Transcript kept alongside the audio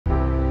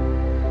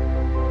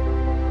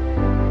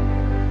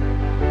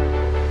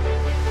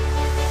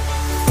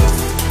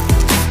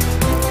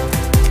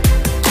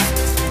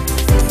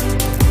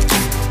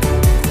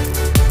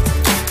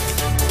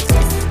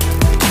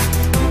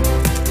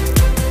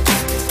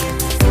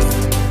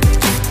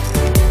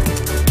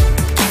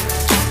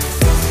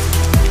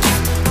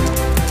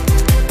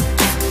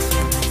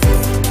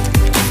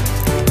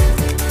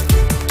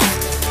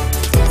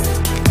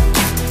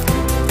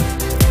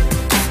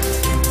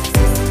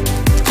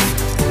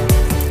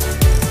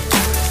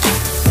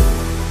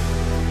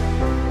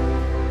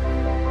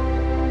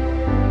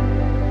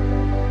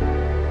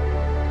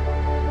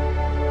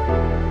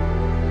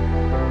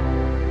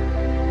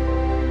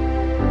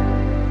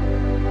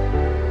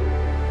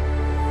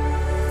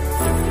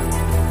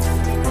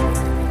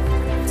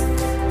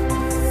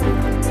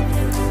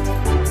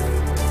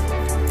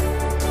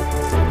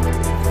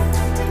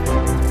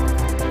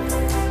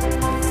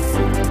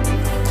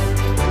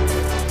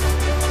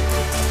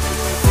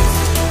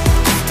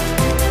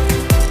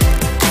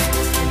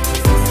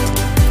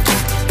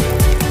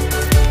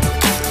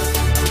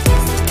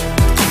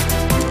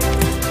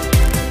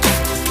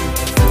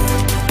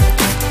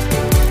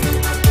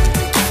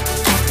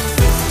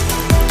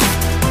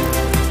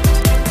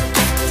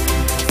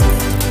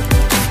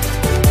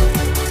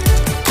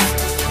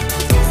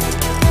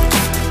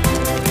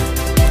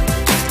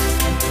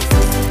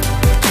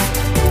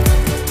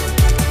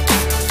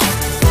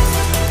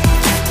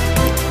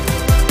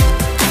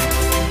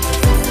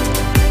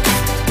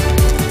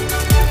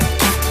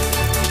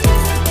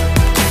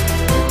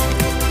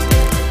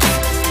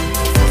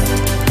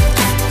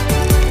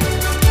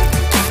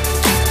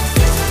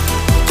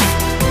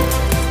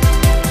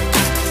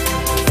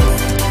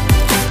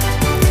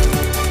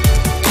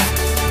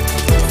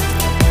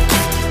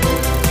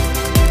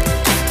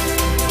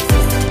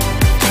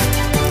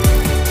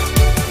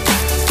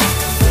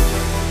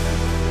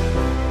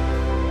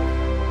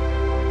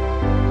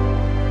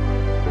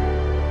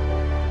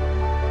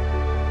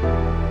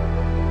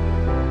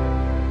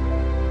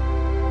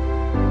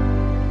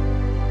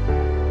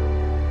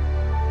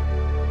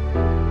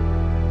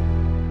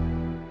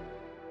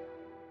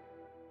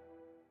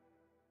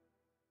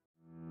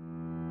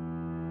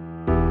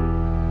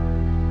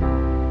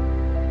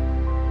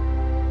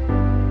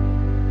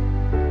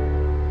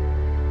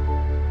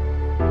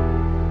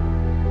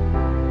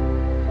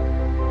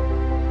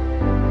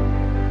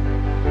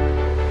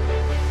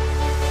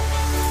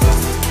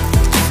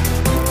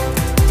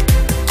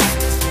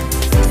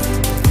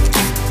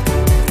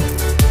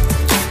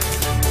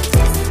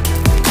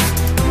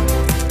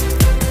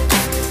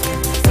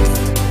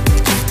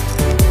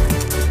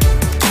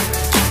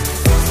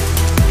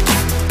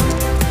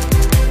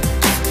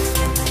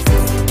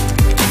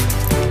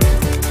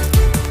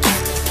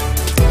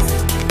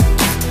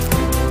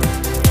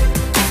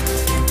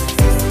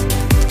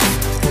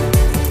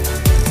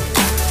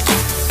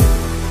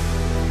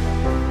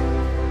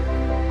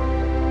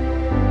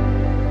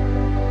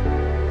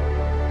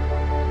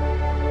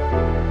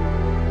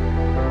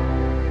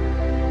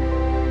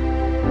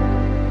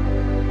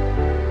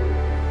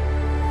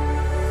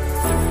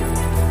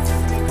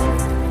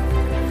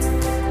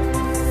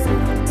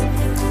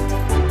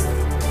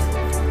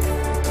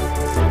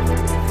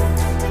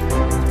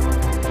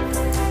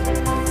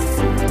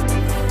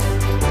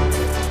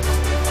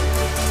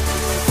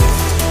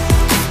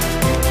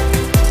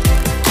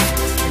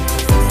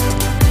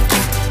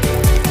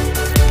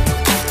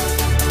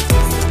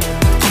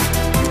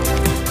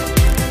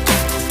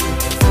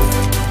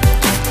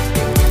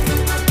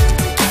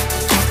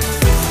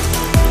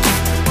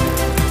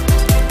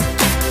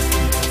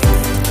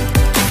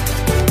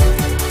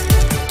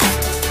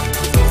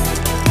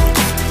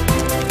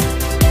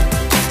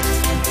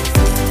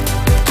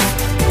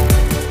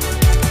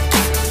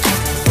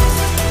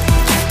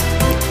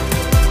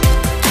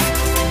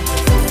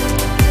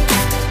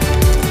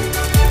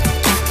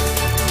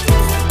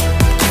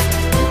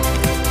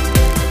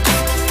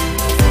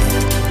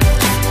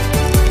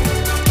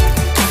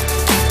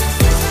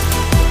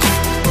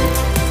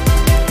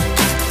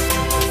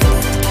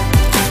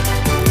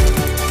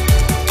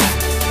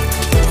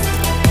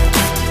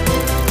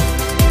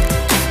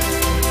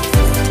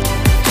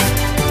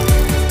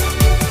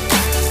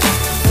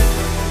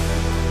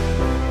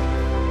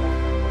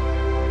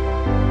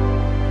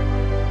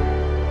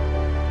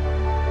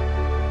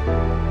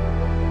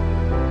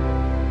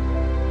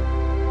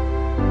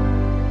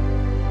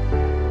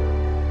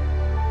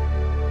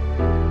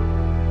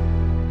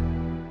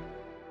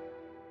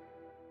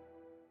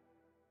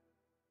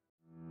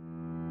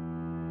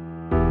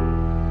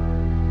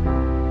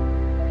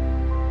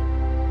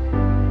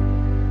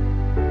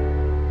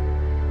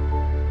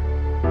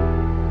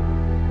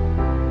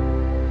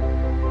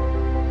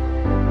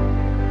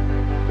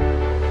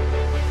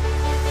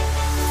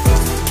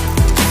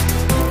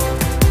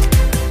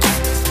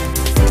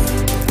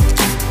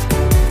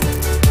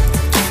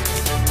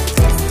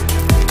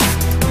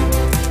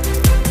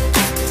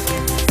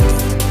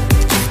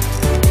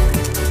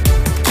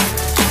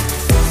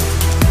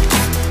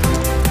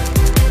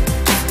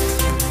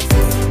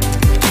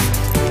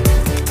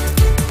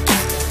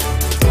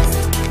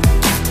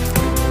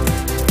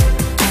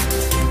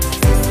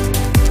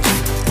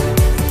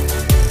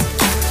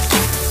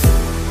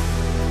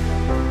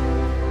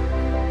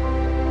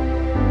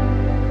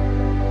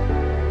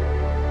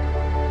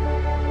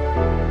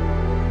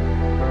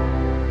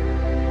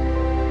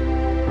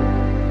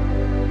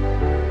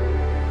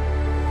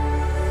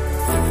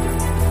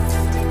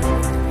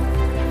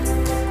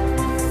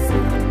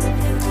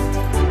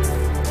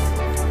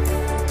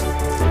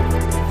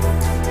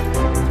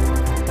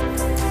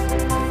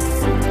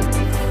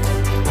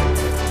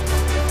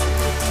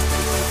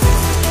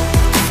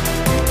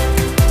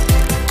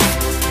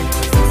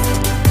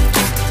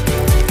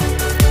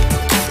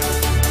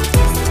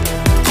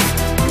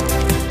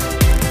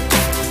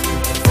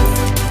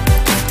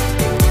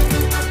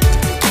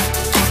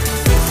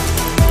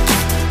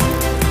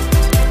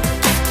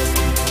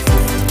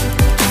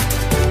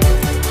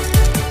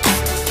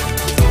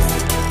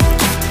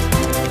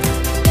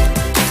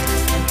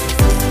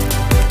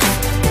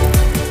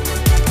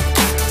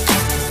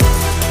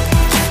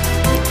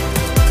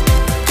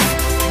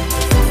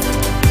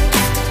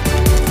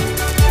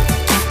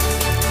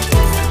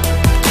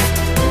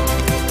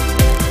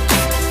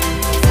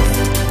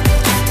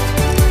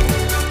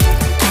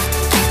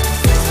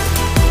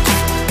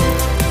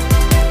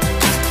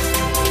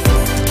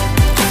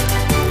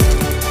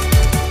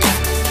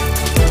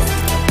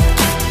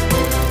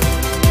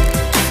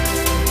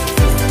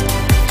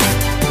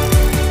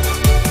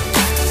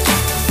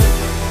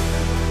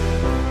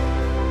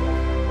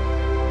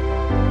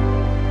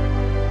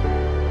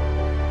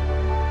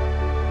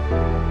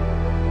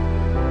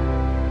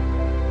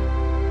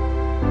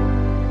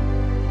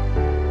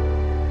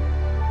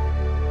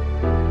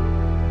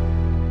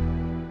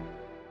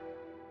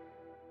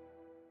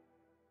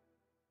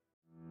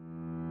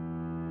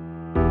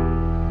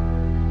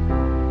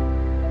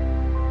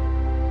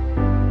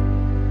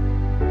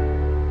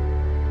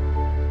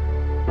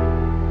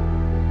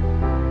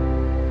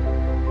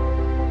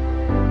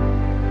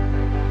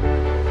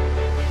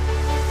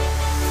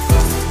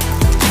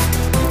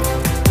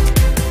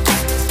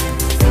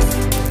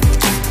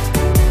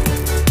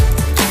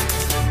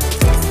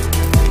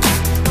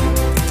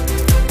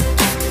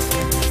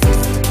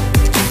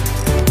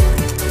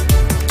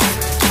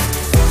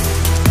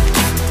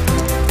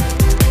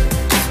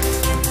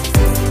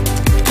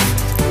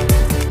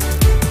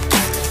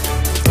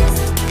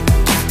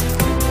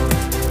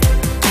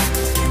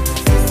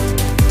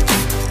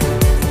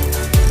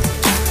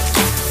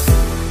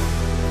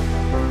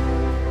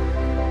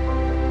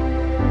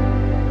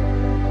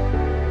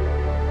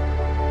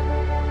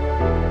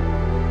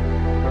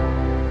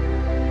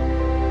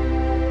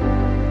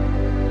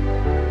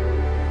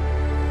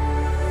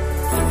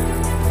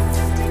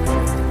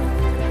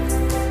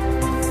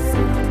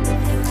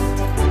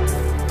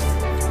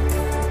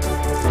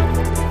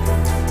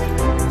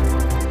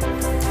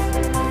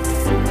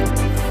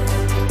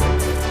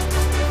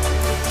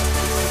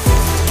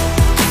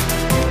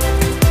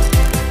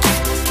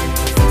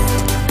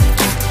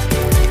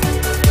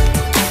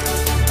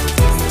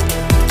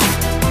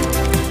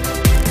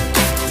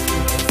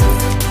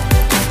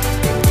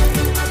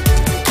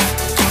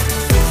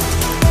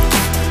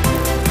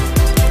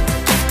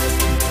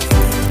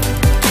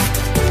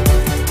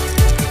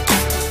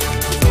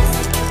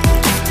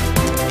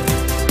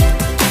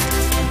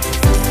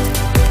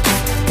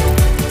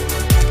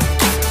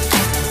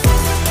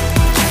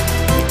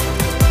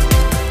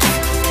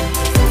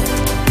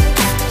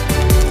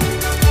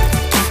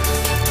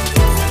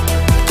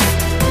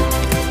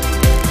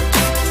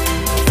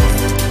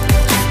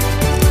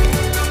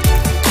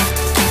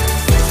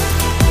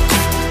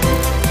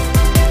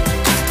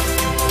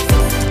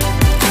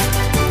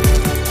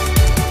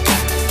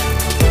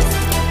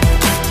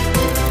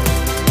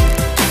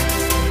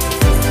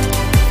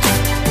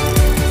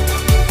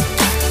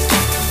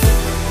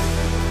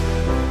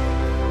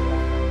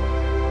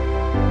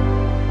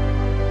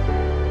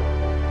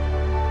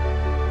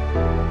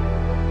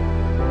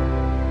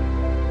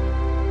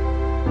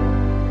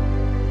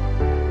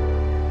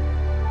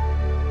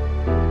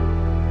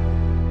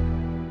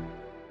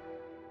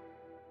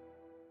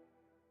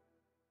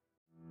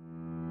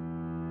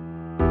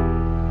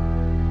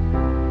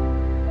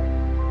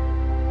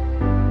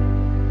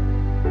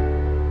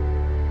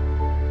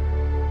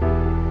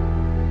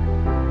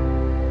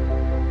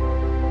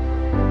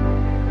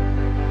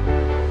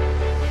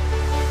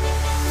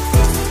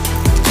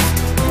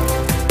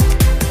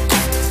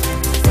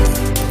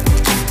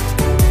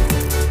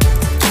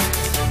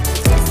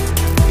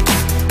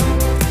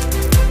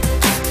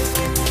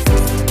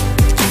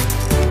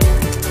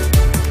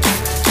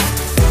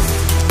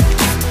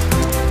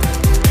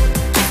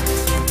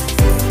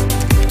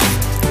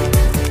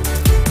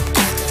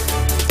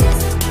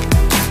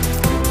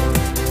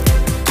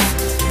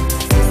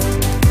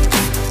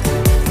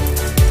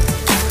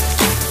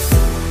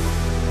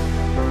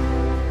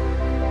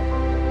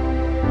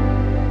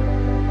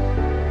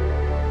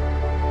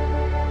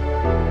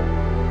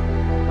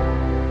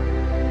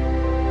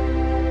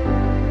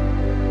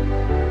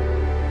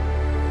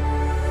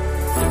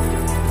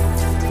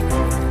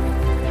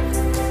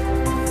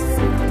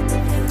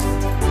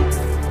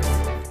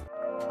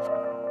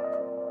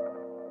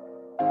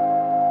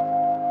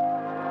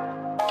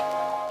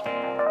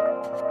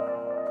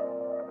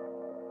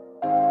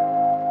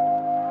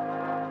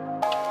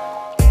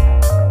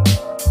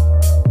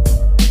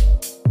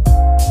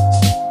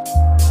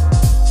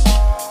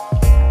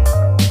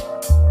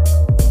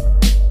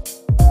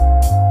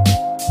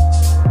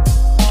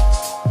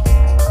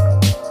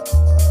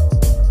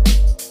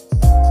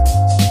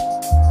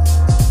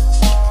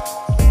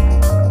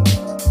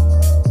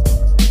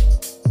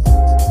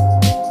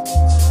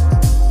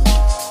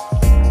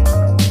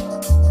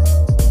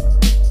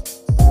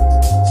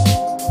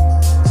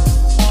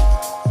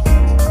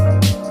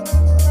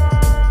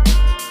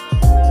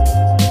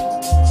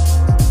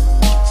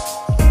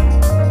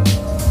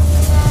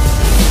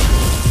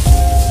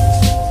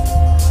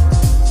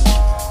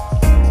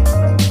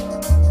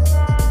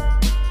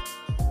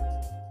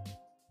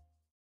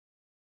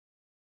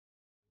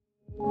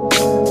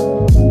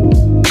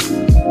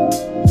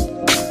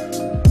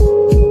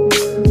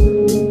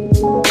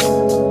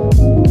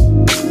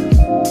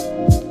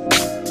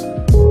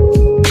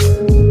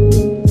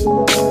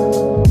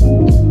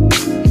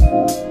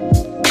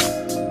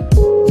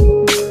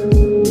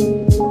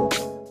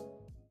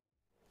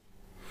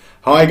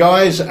Hi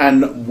guys,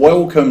 and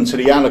welcome to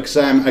the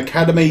Alakazam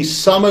Academy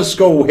Summer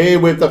School, here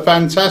with the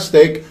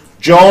fantastic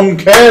John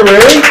Carey.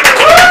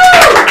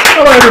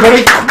 Hello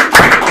everybody.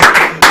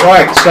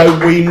 Right,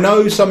 so we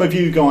know some of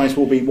you guys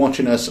will be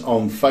watching us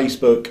on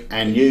Facebook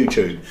and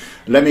YouTube.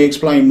 Let me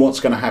explain what's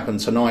going to happen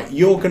tonight.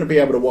 You're going to be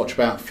able to watch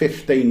about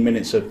 15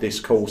 minutes of this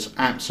course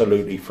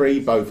absolutely free,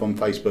 both on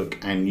Facebook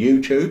and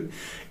YouTube.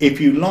 If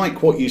you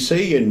like what you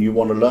see and you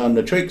want to learn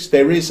the tricks,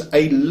 there is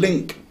a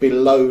link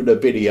below the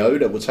video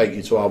that will take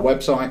you to our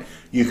website.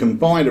 You can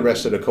buy the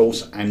rest of the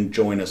course and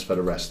join us for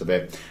the rest of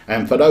it.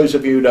 And for those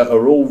of you that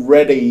are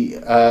already,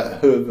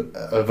 who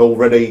have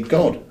already,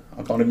 God,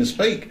 I can't even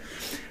speak.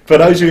 For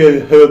those of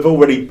you who have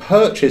already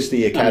purchased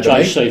the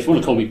Academy... JC, if you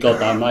want to call me God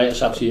though, mate,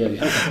 it's up to you.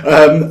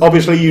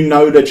 Obviously, you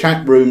know the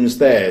chat room's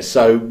there.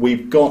 So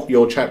we've got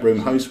your chat room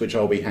host, which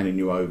I'll be handing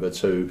you over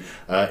to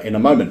in a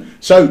moment.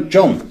 So,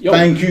 John,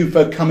 thank you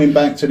for coming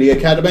back to the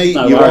Academy.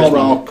 No you worries, are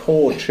our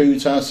core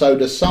tutor. So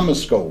the summer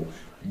school,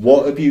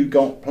 what have you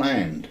got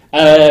planned?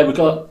 We've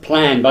got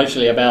planned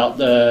basically about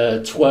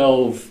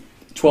 12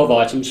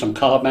 items, some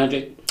card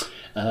magic,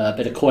 a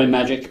bit of coin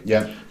magic,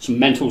 some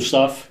mental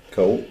stuff.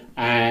 Cool.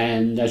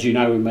 And as you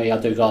know with me, I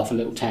do go off on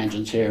little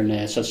tangents here and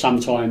there. So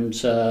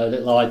sometimes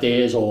little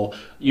ideas, or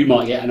you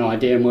might get an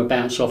idea and we'll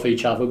bounce off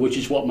each other, which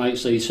is what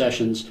makes these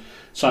sessions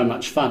so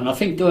much fun. And I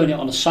think doing it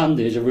on a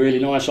Sunday is a really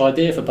nice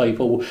idea for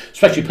people,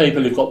 especially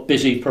people who've got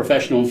busy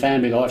professional and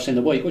family lives in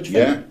the week. What do you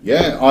think?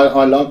 Yeah,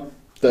 I love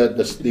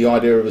the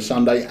idea of a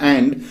Sunday.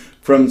 And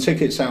from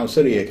ticket sales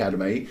to the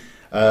Academy,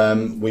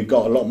 we've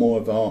got a lot more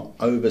of our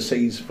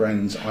overseas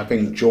friends, I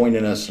think,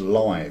 joining us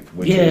live,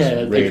 which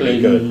is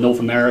really good. North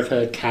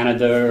America,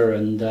 Canada,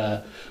 and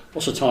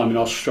what's the time in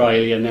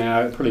Australia now?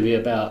 It'll probably be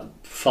about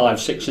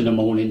 5, 6 in the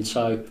morning,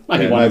 so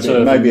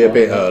maybe a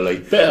bit early.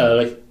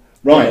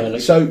 Right, bit early.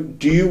 So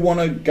do you want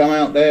to go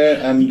out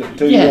there and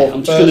do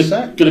your first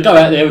set? I'm going to go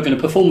out there, we're going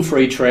to perform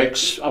 3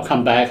 tricks, I'll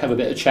come back, have a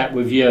bit of chat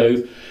with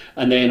you,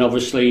 and then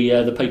obviously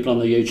the people on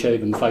the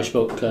YouTube and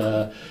Facebook,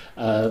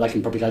 they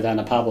can probably go down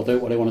the pub or do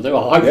what they want to do.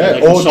 Hopefully they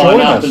can sign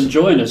up and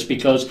join us,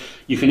 because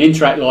you can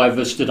interact live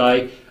with us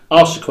today,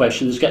 ask the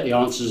questions, get the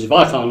answers. If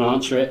I can't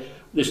answer it,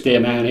 this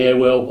dear man here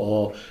will,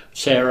 or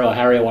Sarah or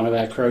Harry or one of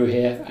our crew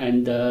here,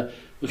 and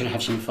we're going to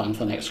have some fun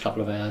for the next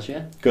couple of hours,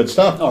 yeah? Good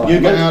stuff. All right, you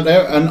get out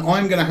there, and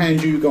I'm going to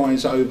hand you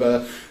guys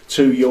over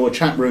to your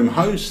chat room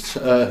hosts,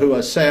 who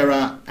are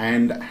Sarah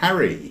and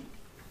Harry.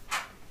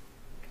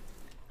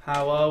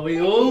 How are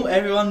we all?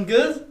 Everyone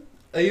good?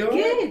 Are you all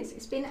right? Good.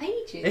 It's been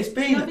ages. It's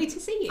been lovely to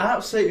see you.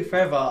 Absolutely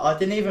forever. I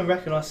didn't even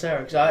recognise Sarah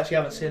because I actually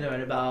haven't seen her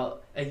in about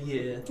a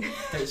year.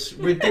 It's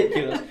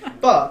ridiculous.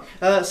 But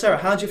Sarah,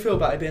 how do you feel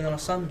about it being on a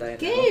Sunday?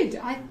 Good.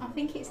 I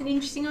think it's an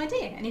interesting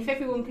idea, and if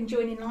everyone can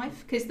join in live,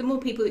 because the more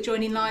people that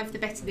join in live, the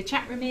better the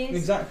chat room is.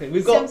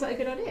 Exactly. Sounds like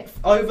a good idea.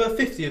 Over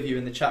 50 of you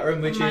in the chat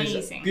room, which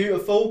is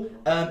beautiful.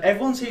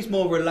 Everyone seems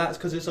more relaxed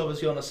because it's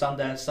obviously on a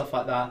Sunday and stuff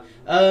like that.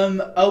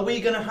 Are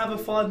we going to have a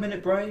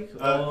 5-minute break?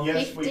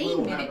 Yes, we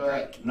will have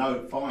break.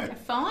 No, 5. A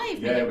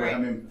 5-minute break. Yeah, we're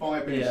having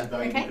 5 minutes a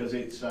day because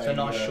it's a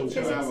nice short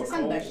 2-hour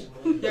course.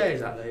 Yeah,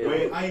 exactly. Yeah.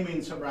 We're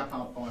aiming to wrap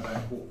up by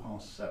about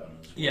 7:15.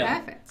 Yeah.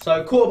 Perfect.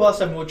 So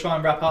 7:15 we'll try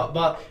and wrap up.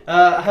 But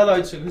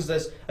hello to, because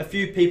there's a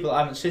few people I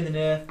haven't seen in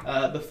here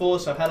before.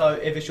 So hello,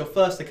 if it's your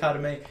first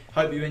Academy,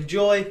 hope you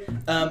enjoy.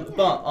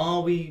 But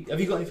have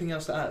you got anything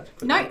else to add?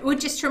 No, we'll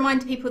just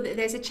remind people that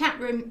there's a chat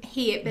room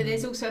here, but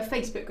there's also a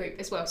Facebook group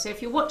as well. So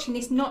if you're watching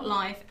this not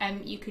live,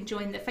 you can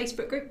join the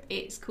Facebook group.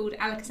 It's called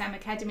Alakazam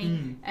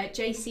Academy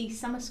JC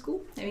Summer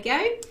School. There we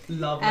go.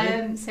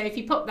 Lovely. So if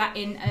you pop that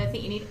in, I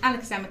think you need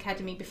Alakazam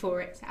Academy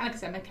before it. So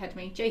Alakazam Academy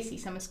JC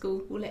Summer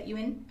School will let you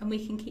in, and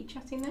we can keep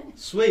chatting there.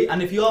 Sweet.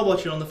 And if you are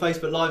watching on the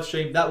Facebook live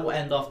stream, that will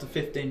end after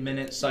 15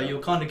 minutes. So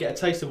you'll kind of get a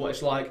taste of what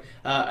it's like,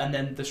 and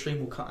then the stream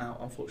will cut out,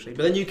 unfortunately.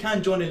 But then you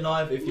can join in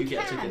live if you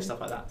get tickets,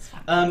 stuff like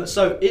that.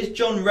 So is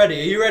John ready?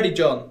 Are you ready,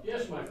 John?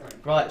 Yes, my friend.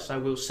 Right, so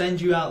we'll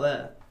send you out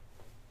there.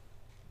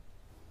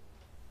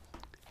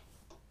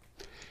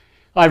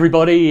 Hi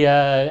everybody,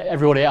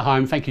 everybody at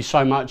home, thank you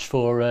so much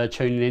for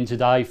tuning in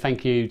today.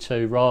 Thank you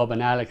to Rob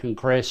and Alec and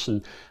Chris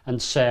and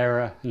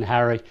Sarah and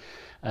Harry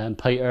and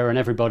Peter and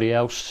everybody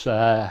else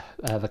for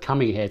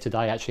coming here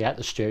today, actually at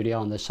the studio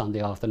on this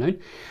Sunday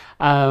afternoon.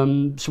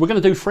 So we're going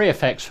to do 3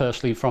 effects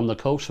firstly from the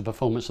course, a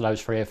performance of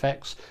those 3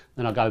 effects.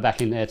 Then I'll go back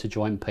in there to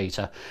join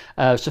Peter.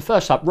 So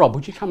first up, Rob,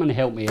 would you come and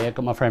help me here?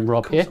 Got my friend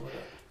Rob here.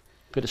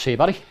 Good to see you,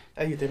 buddy.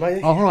 How you doing,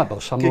 mate? All right,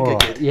 boss. I'm all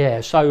right. Yeah.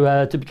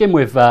 So to begin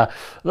with, a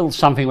little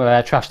something with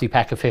our trusty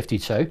pack of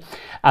 52. Give me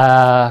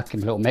a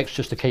little mix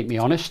just to keep me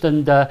honest.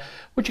 And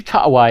would you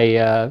cut away,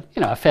 a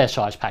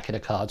fair-sized packet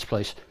of cards,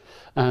 please,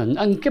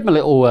 and give them a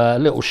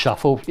little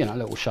shuffle. A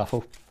little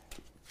shuffle.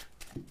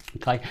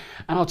 Okay.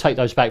 And I'll take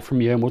those back from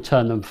you, and we'll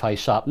turn them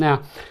face up.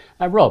 Now,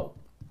 Rob,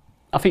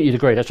 I think you'd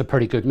agree that's a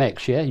pretty good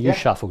mix, yeah? You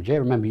shuffled, yeah?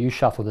 Remember, you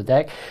shuffled the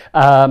deck.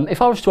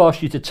 If I was to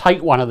ask you to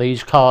take one of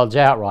these cards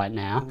out right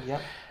now,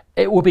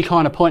 it would be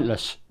kind of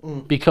pointless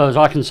because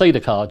I can see the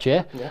cards,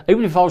 yeah?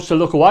 Even if I was to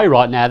look away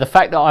right now, the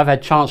fact that I've had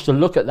a chance to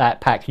look at that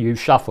pack you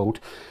shuffled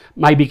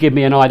maybe give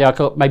me an idea. I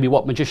could, maybe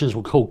what magicians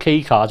would call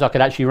key cards. I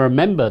could actually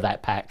remember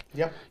that pack.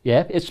 Yep.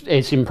 Yeah,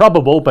 it's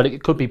improbable, but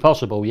it could be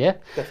possible. Yeah.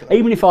 Definitely.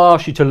 Even if I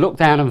asked you to look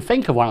down and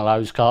think of one of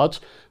those cards,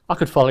 I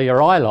could follow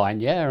your eye line.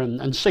 Yeah,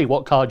 and see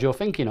what card you're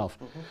thinking of.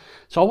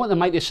 So I want to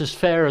make this as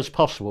fair as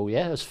possible.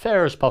 Yeah, as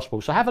fair as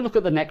possible. So have a look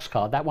at the next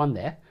card, that one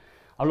there.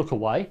 I'll look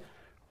away.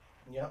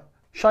 Yep.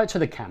 Show it to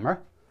the camera.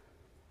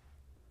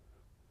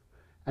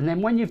 And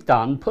then when you've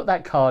done, put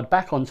that card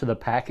back onto the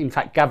pack. In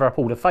fact, gather up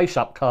all the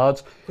face-up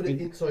cards. Put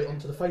it in, sorry,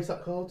 onto the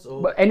face-up cards?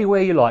 Or? But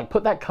anywhere you like.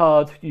 Put that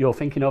card you're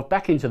thinking of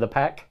back into the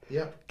pack.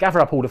 Yep.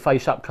 Gather up all the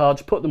face-up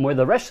cards, put them with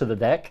the rest of the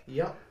deck.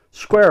 Yep.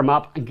 Square them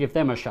up and give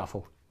them a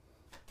shuffle.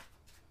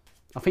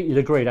 I think you'd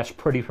agree that's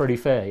pretty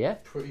fair, yeah?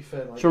 Pretty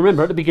fair, mate. So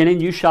remember, at the beginning,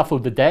 you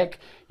shuffled the deck,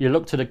 you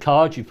looked at the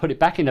cards, you put it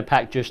back in the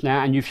pack just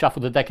now, and you've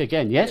shuffled the deck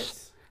again,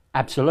 yes?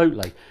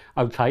 Absolutely.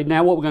 Okay,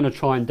 now what we're going to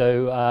try and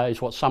do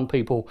is what some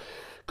people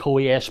call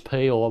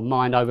ESP or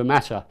mind over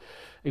matter.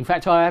 In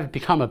fact, I have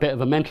become a bit of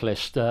a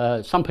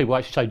mentalist. Some people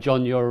actually say,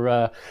 John,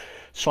 you're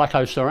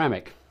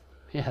psychoceramic.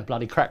 Yeah,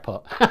 bloody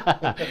crackpot.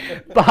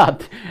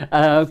 But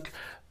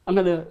I'm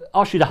going to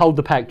ask you to hold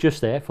the pack just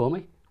there for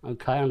me.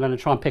 Okay, I'm going to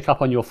try and pick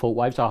up on your thought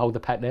waves. I'll hold the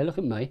pack there. Look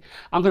at me.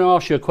 I'm going to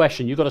ask you a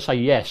question. You've got to say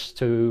yes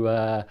to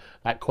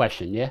that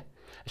question, yeah?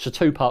 It's a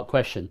two-part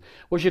question.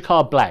 Was your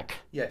card black?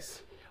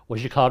 Yes.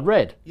 Was your card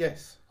red?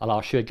 Yes. I'll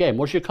ask you again.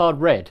 Was your card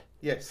red?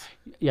 Yes.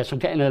 Yes, I'm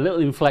getting a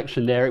little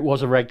inflection there. It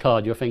was a red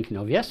card you're thinking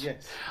of, yes?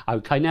 Yes.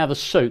 Okay, now the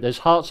suit. There's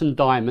hearts and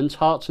diamonds,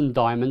 hearts and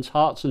diamonds,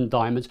 hearts and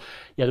diamonds.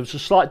 Yeah, there was a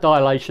slight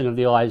dilation of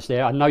the eyes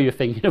there. I know you're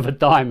thinking of a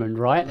diamond,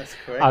 right? That's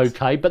correct.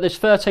 Okay, but there's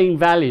 13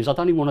 values. I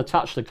don't even want to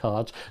touch the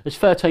cards. There's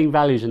 13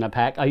 values in the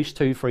pack. Ace,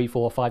 2, 3,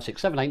 4, 5,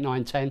 6, 7, 8,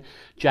 9, 10,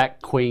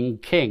 Jack, Queen,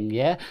 King,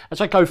 yeah?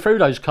 As I go through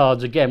those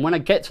cards again, when I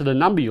get to the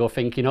number you're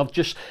thinking of,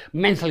 just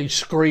mentally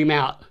scream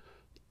out,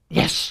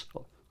 yes!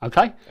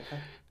 Okay?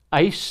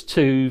 Ace,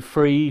 2,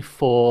 3,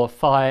 4,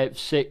 5,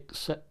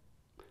 6.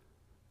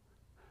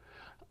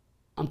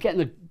 I'm getting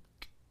the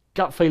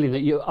gut feeling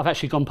that I've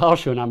actually gone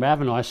past your number,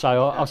 haven't I?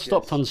 So I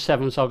stopped on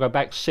 7, so I'll go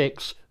back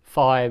 6,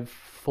 5,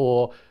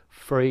 4,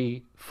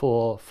 3,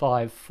 4,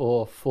 5,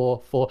 4,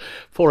 4, 4.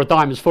 4 of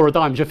diamonds, 4 of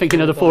diamonds. You're thinking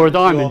of the 4 of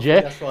diamonds,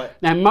 yeah? That's right.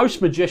 Now,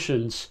 most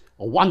magicians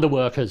or wonder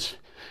workers,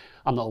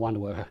 I'm not a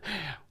wonder worker,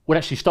 would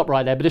actually stop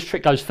right there, but this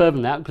trick goes further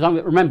than that,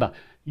 because remember,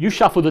 you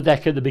shuffled the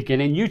deck at the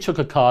beginning, you took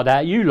a card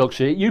out, you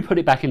looked at it, you put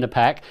it back in the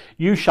pack,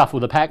 you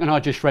shuffled the pack, and I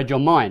just read your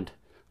mind.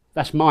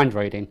 That's mind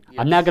reading. Yes.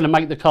 I'm now going to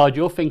make the card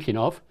you're thinking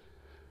of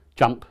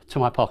jump to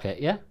my pocket,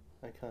 yeah?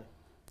 Okay.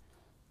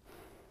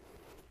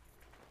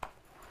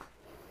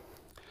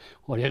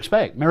 What do you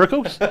expect?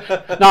 Miracles?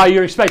 No,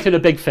 you're expecting a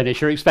big finish.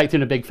 You're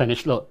expecting a big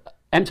finish. Look,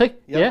 empty?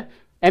 Yep. Yeah?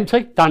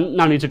 Empty? Done.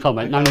 No need to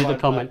comment. Okay, no need to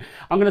comment. Right.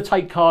 I'm going to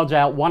take cards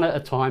out one at a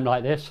time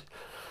like this.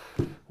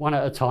 One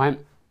at a time.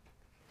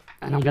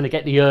 And I'm going to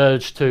get the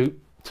urge to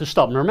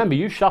stop. And remember,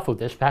 you shuffled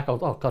this pack.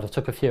 Oh, God, I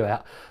took a few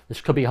out. This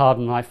could be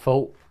harder than I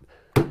thought.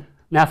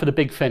 Now for the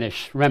big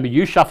finish. Remember,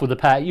 you shuffled the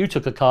pack, you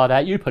took a card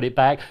out, you put it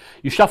back,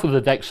 you shuffled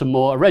the deck some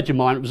more. I read your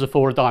mind, it was a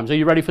 4 of diamonds. Are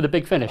you ready for the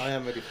big finish? I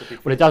am ready for the big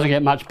finish. Well, it doesn't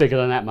get much bigger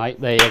than that, mate.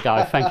 There you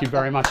go. Thank you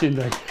very much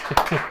indeed.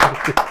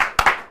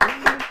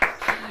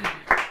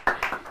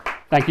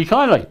 Thank you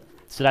kindly.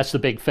 So that's the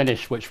big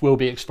finish, which will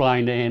be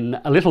explained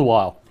in a little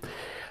while.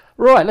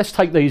 Right, let's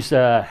take these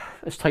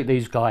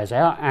guys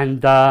out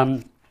and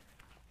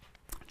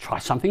try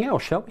something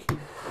else, shall we?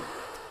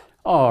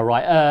 All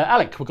right,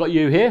 Alec, we've got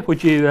you here.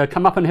 Would you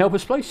come up and help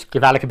us, please?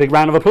 Give Alec a big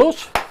round of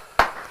applause.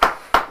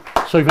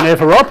 Souvenir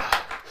for Rob.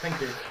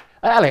 Thank you.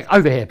 Alec,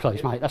 over here,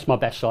 please, mate. That's my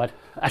best side.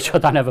 Actually,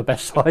 I don't have a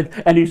best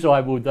side. Any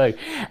side will do.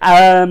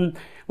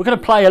 We're going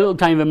to play a little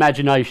game of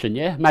imagination,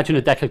 yeah? Imagine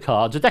a deck of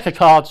cards. A deck of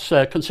cards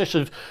consists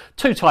of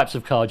 2 types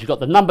of cards. You've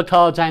got the number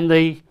cards and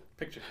the...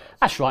 Picture cards.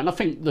 That's right, and I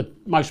think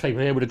that most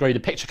people here would agree the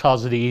picture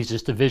cards are the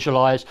easiest to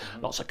visualise.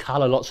 Lots of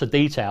colour, lots of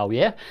detail,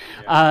 yeah?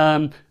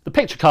 The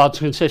picture cards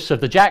consist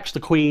of the jacks, the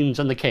queens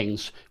and the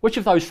kings. Which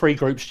of those 3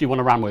 groups do you want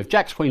to run with?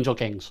 Jacks, queens or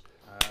kings?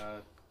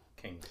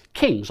 Kings.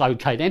 Kings,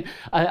 okay then.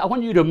 I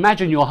want you to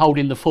imagine you're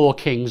holding the 4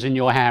 kings in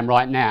your hand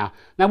right now.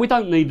 Now, we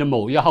don't need them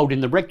all. You're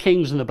holding the red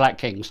kings and the black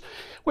kings.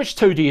 Which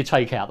 2 do you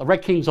take out, the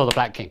red kings or the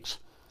black kings?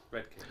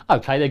 Red king.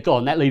 Okay, they're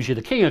gone. That leaves you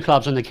the king of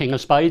clubs and the king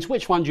of spades.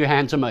 Which one do you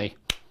hand to me?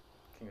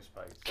 King of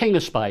spades. King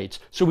of spades.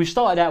 So we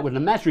started out with an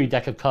imaginary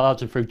deck of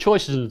cards, and through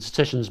choices and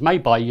decisions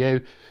made by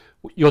you,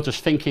 you're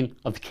just thinking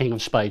of the king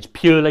of spades,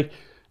 purely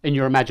in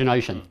your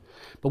imagination.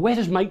 But where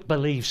does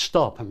make-believe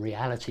stop and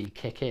reality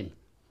kick in?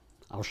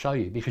 I'll show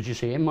you, because you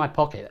see in my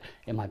pocket,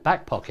 in my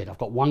back pocket, I've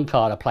got 1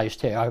 card I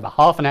placed here over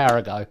half an hour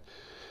ago.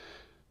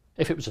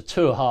 If it was a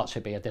 2 of hearts,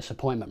 it'd be a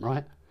disappointment,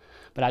 right?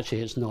 But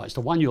actually it's not. It's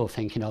the one you're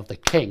thinking of, the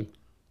king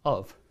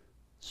of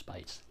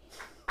spades.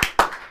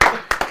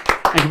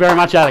 Thank you very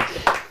much, Alec.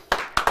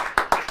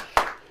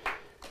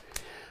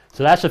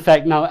 So that's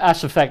effect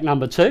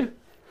number 2.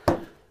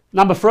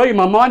 Number 3,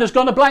 my mind has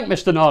gone to blank,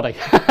 Mr. Nardi.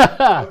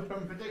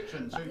 Open prediction.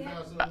 prediction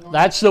 2009.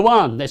 That's the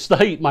one. It's the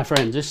heat, my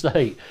friends. It's the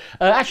heat.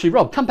 Actually,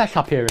 Rob, come back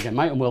up here again,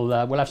 mate, and we'll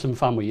have some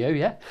fun with you.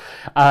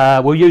 Yeah.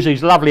 We'll use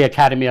these lovely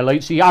Academy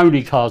Elites, the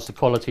only cards the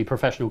quality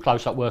professional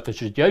close-up workers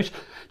should use.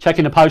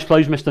 Checking the post,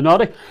 please, Mr.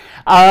 Noddy.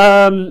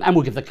 And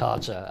we'll give the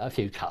cards a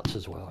few cuts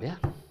as well. Yeah.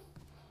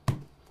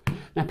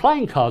 Now,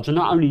 playing cards are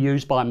not only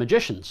used by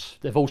magicians,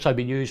 they've also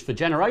been used for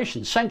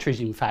generations, centuries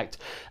in fact,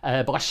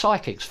 by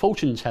psychics,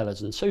 fortune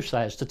tellers and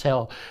soothsayers to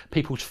tell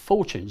people's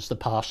fortunes, the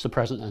past, the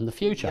present and the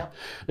future. Yeah.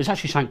 There's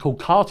actually something called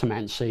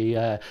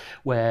cartomancy,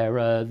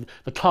 where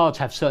the cards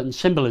have certain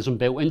symbolism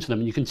built into them,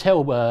 and you can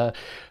tell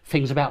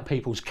things about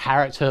people's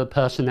character,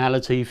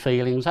 personality,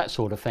 feelings, that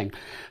sort of thing.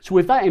 So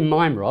with that in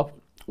mind, Rob,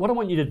 what I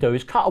want you to do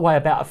is cut away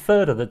about a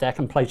third of the deck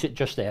and place it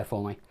just there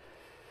for me.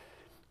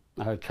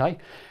 Okay.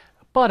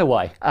 By the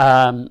way,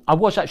 I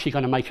was actually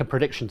going to make a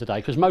prediction today,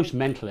 because most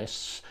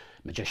mentalists,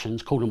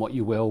 magicians, call them what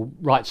you will,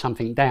 write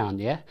something down,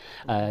 yeah?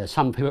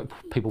 Some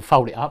people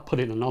fold it up, put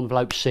it in an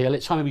envelope, seal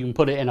it. Some of you can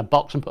put it in a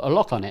box and put a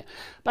lock on it.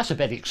 That's a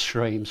bit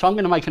extreme. So I'm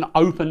going to make an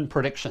open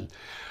prediction.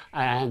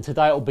 And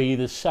today it'll be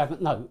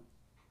the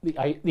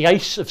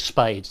Ace of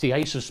Spades, the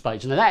Ace of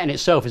Spades. And that in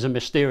itself is a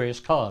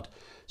mysterious card.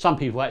 Some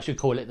people actually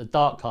call it the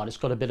dark card. It's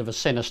got a bit of a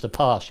sinister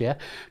past, yeah?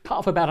 Cut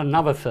off about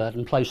another third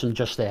and place them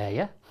just there,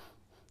 yeah?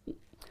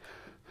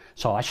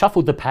 So I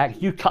shuffled the pack,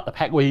 you cut the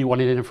pack where you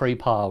wanted in 3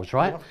 piles,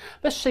 right? Yeah.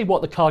 Let's see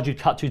what the card you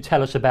cut to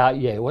tell us about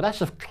you. Well,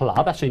 that's a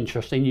club, that's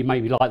interesting. You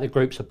maybe like the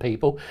groups of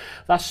people.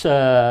 That's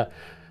a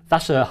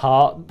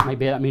heart,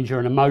 maybe that means you're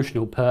an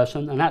emotional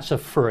person, and that's a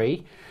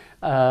 3.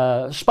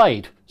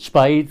 Spade,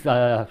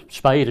 a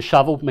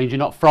shovel, means you're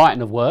not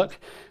frightened of work.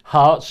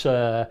 Hearts,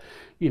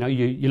 you know,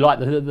 you like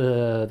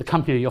the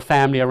company of your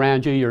family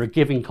around you, you're a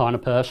giving kind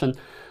of person.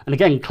 And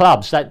again,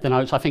 clubs, that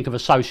denotes, I think, of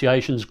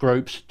associations,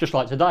 groups, just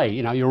like today.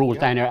 You know, you're always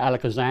down here at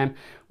Alakazam,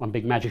 one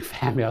big magic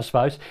family, I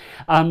suppose.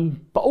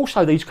 But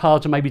also these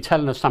cards are maybe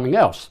telling us something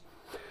else.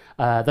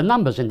 The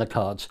numbers in the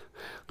cards,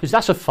 because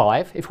that's a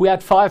 5. If we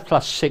add 5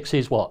 plus 6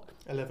 is what?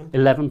 11.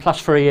 11 plus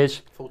 3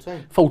 is?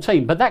 14.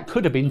 14, but that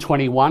could have been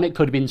 21, it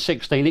could have been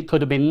 16, it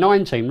could have been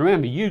 19.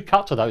 Remember, you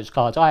cut to those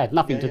cards. I had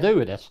nothing to do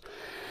with this.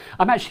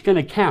 I'm actually going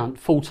to count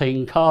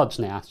 14 cards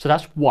now. So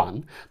that's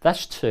 1,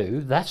 that's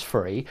 2, that's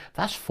 3,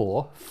 that's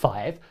 4,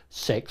 5,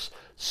 6,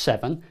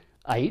 7,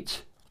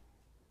 8.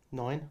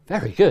 9.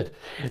 Very good.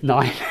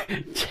 9,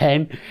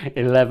 10,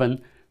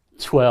 11,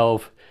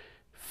 12,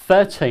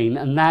 13,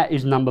 and that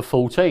is number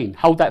 14.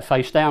 Hold that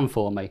face down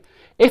for me.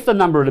 If the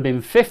number would have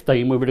been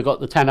 15, we would have got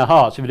the 10 of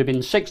hearts. If it would have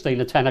been 16,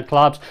 the 10 of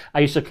clubs,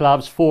 ace of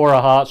clubs, 4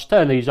 of hearts.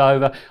 Turn these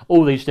over,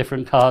 all these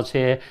different cards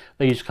here.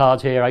 These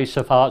cards here, ace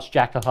of hearts,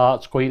 jack of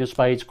hearts, queen of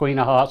spades, queen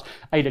of hearts,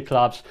 8 of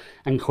clubs,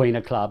 and queen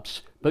of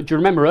clubs. But do you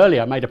remember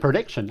earlier I made a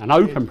prediction, an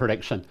open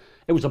prediction?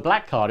 It was a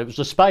black card, it was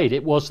a spade,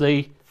 it was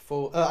the...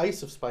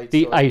 Ace of spades.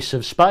 The ace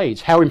of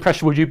spades. How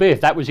impressed would you be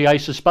if that was the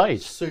ace of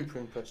spades? Super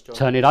impressed, John.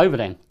 Turn it over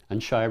then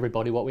and show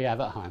everybody what we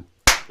have at home.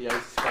 The ace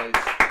of spades.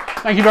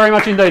 Thank you very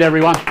much indeed,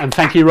 everyone, and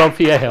thank you, Rob,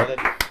 for your help.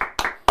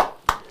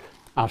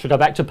 I shall go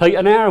back to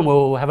Peter now and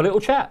we'll have a little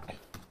chat.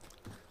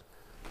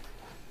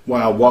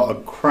 Wow, what a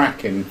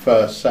cracking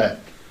first set.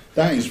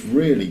 That is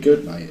really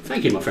good, mate.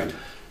 Thank you, my friend.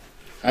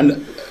 And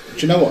do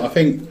you know what? I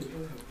think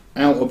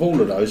out of all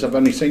of those, I've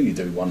only seen you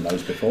do one of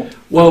those before.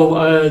 Well,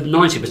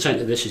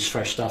 90% of this is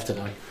fresh stuff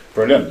today.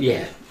 Brilliant.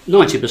 Yeah,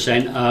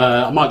 90%.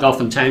 I might go off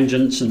on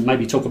tangents and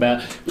maybe talk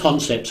about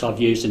concepts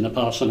I've used in the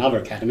past on other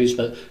academies,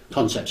 but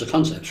concepts are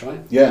concepts, right?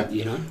 Yeah.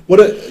 You know.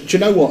 Well, do you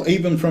know what?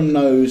 Even from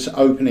those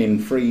opening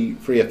free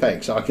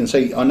effects, I can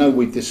see. I know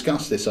we've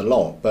discussed this a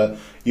lot, but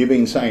you've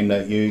been saying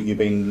that you've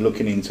been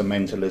looking into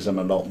mentalism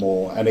a lot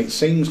more, and it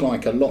seems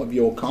like a lot of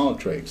your card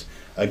tricks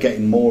are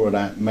getting more of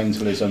that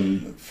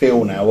mentalism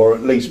feel now, or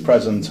at least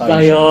presentation.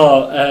 They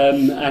are,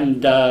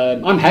 and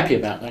I'm happy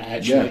about that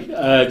actually,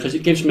 because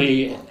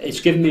it's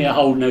given me a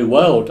whole new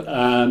world.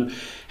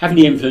 Having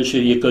the influence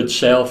of your good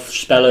self,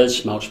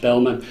 spellers, Mark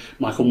Spellman,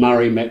 Michael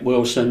Murray, Mick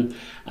Wilson,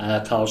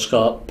 Carl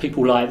Scott,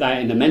 people like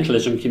that in the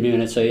mentalism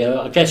community.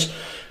 I guess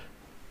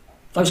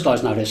those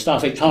guys know their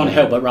stuff. It can't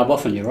help but rub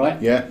off on you, right?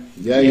 Yeah.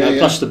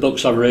 Plus the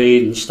books I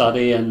read and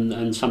study,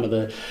 and some of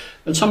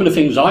the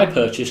things I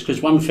purchase.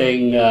 Because one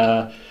thing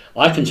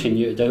I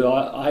continue to do,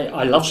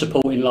 I love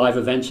supporting live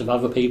events of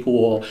other people,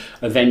 or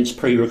events,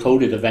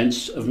 pre-recorded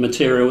events of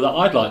material that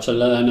I'd like to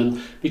learn.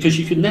 And because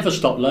you can never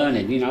stop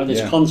learning, you know,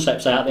 there's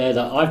concepts out there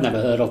that I've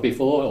never heard of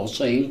before or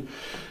seen.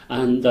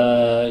 And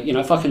you know,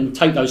 if I can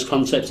take those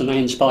concepts and they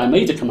inspire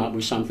me to come up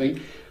with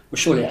something, well,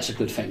 surely that's a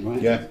good thing,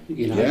 right? Yeah,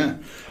 you know?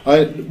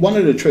 Yeah. One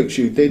of the tricks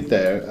you did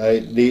there,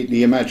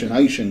 the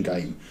imagination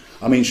game.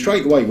 I mean,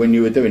 straight away when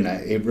you were doing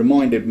that, it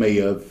reminded me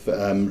of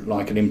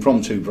like an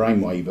impromptu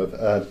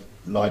brainwave,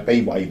 like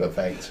B-wave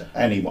effect.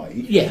 Anyway.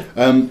 Yeah.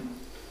 And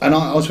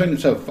I was thinking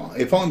to myself,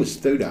 if I was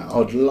to do that,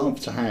 I'd love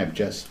to have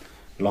just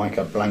like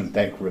a blank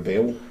deck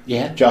reveal.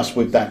 Yeah. Just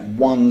with that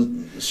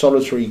one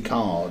solitary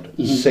card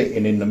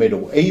sitting in the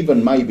middle,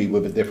 even maybe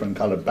with a different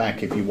coloured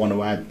back if you want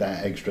to add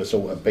that extra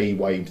sort of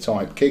B-wave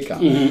type kicker.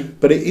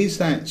 But it is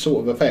that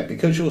sort of effect,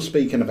 because you're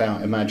speaking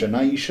about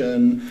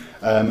imagination,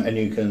 and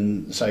you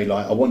can say,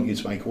 like, I want you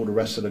to make all the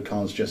rest of the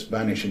cards just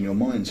vanish in your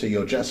mind, so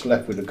you're just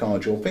left with the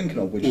card you're thinking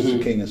of, which is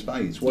the King of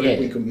Spades. What if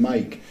we could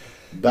make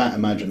that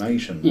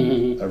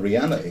imagination a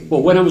reality?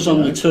 Well, when I was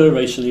on the tour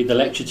recently, the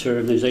lecture tour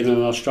of New Zealand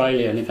and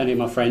Australia, and if any of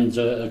my friends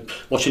are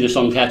watching this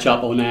on Catch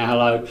Up or now,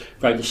 hello,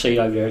 great to see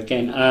you over here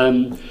again.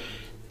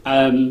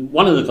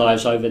 One of the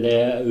guys over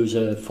there, who's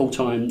a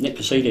full-time, Nick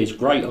Cassidy's,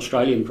 great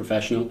Australian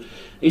professional,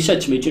 he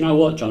said to me, do you know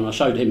what, John? I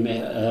showed him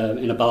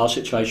in a bar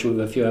situation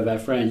with a few of our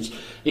friends.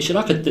 He said,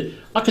 I could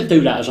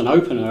do that as an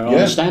opener on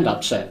a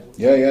stand-up set.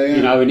 Yeah.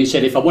 You know, and he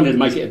said if I wanted to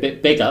make it a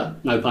bit bigger,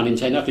 no pun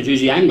intended, I could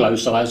use the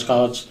Anglo-sized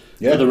cards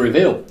for the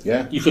reveal.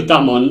 Yeah. You could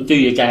come on, do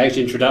your gags,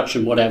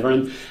 introduction, whatever,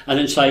 and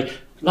then say,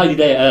 lady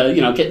there,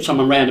 you know, get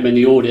someone random in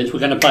the audience, we're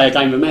going to play a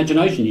game of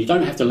imagination. You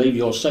don't have to leave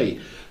your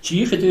seat. So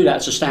you could do that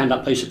as a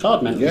stand-up piece of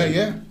card mechanism.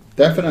 Yeah.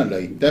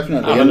 Definitely.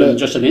 Other than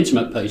just an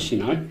intimate piece, you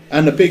know.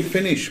 And the big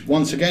finish,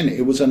 once again,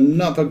 it was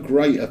another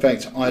great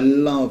effect. I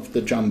love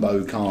the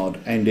jumbo card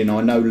ending.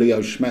 I know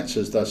Leo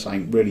Schmetzers does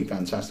something really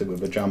fantastic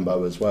with a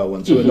jumbo as well.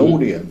 And to an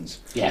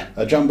audience,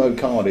 a jumbo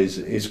card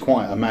is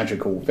quite a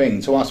magical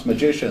thing. To us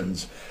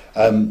magicians,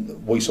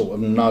 we sort of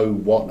know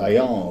what they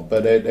are,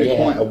 but they're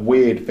quite a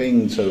weird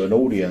thing to an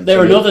audience.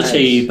 They're a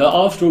novelty, but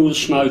after all the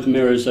smoke and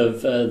mirrors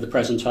of the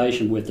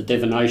presentation with the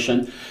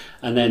divination,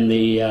 and then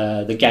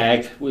the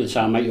gag, which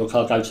I'll make your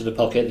card go to the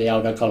pocket, the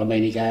Aldo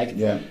Colomini gag.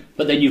 Yeah.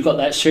 But then you've got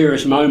that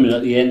serious moment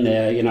at the end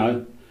there, you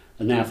know,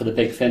 and now for the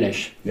big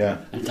finish. Yeah.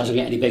 And it doesn't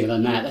get any bigger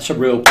than that. That's a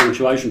real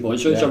punctuation point.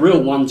 So it's a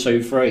real 1,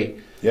 2, 3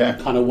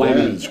 kind of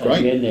whammy it's great.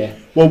 at the end there.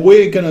 Well,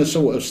 we're going to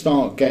sort of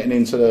start getting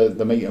into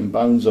the meat and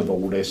bones of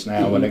all this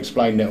now and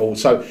explain it all.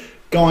 So,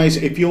 guys,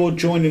 if you're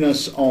joining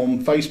us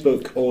on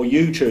Facebook or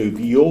YouTube,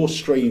 your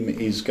stream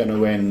is going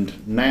to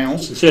end now.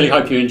 Sincerely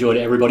hope you enjoyed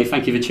it, everybody.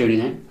 Thank you for tuning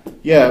in.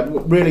 Yeah,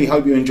 really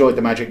hope you enjoyed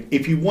the magic.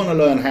 If you want to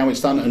learn how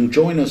it's done and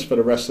join us for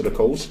the rest of the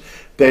course,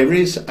 there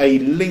is a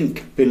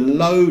link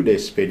below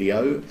this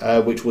video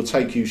which will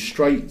take you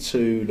straight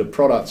to the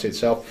product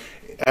itself.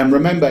 And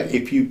remember,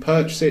 if you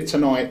purchase it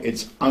tonight,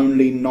 it's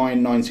only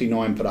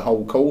 $9.99 for the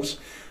whole course.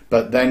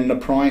 But then the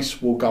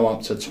price will go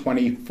up to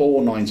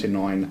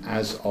 $24.99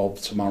 as of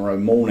tomorrow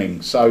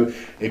morning. So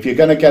if you're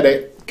going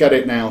to get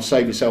it now,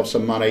 save yourself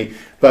some money.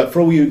 But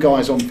for all you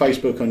guys on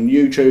Facebook and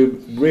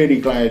YouTube,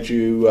 really glad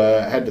you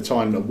had the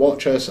time to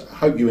watch us.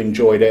 Hope you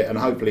enjoyed it, and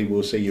hopefully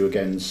we'll see you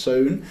again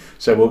soon.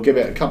 So we'll give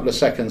it a couple of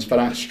seconds for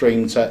that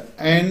stream to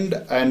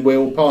end, and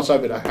we'll pass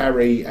over to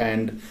Harry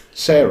and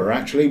Sarah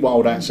actually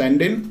while that's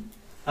ending.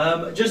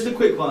 Just a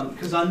quick one,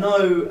 because I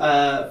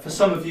know for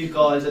some of you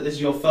guys that this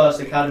is your first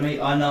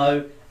academy. I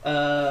know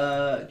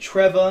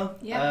Trevor,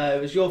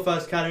 it was your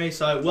first academy,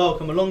 so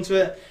welcome along to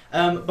it.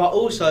 But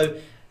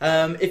also,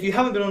 if you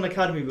haven't been on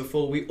academy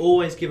before, we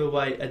always give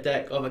away a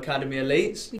deck of Academy Elites.